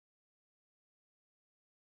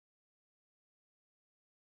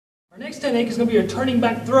Our next technique is going to be your turning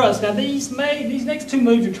back thrust. Now these next two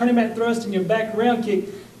moves, your turning back thrust and your back round kick,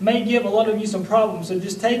 may give a lot of you some problems. So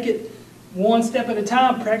just take it one step at a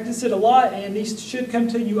time, practice it a lot, and these should come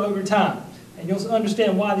to you over time. And you'll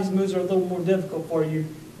understand why these moves are a little more difficult for you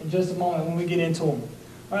in just a moment when we get into them.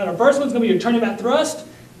 All right, our first one's going to be your turning back thrust.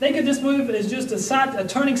 Think of this move as just a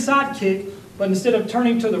turning side kick, but instead of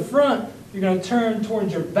turning to the front, you're going to turn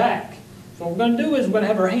towards your back. So what we're going to do is we're going to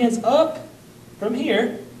have our hands up from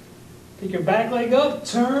here. Pick your back leg up,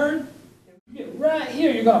 turn. Get right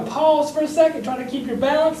here, you're going to pause for a second, try to keep your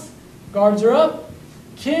balance. Guards are up,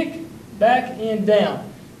 kick, back and down.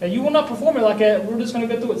 Now you will not perform it like that. We're just going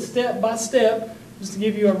to go through it step by step just to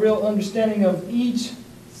give you a real understanding of each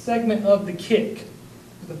segment of the kick.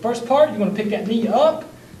 The first part, you're going to pick that knee up.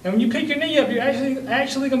 And when you pick your knee up, you're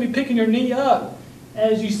actually going to be picking your knee up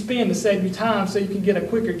as you spin to save you time so you can get a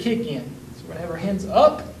quicker kick in. So we're going to have our hands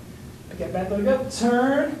up, pick that back leg up,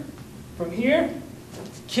 turn from here,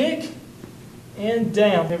 kick, and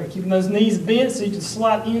down. Remember, keeping those knees bent so you can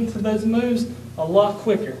slide into those moves a lot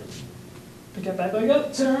quicker. Pick that back leg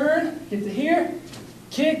up, turn, get to here,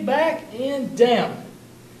 kick, back, and down.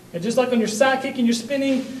 And just like on your side kick and your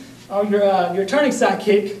spinning, or your turning side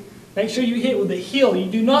kick, make sure you hit with the heel.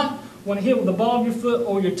 You do not want to hit with the ball of your foot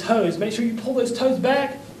or your toes. Make sure you pull those toes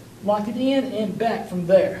back, lock it in, and back from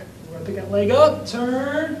there. We're going to pick that leg up,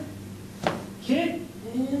 turn, kick,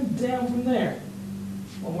 and down from there.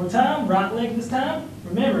 One more time, right leg this time.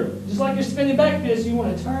 Remember, just like you're spinning back fist, you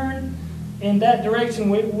want to turn in that direction,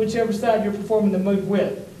 whichever side you're performing the move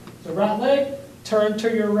with. So right leg, turn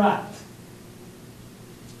to your right.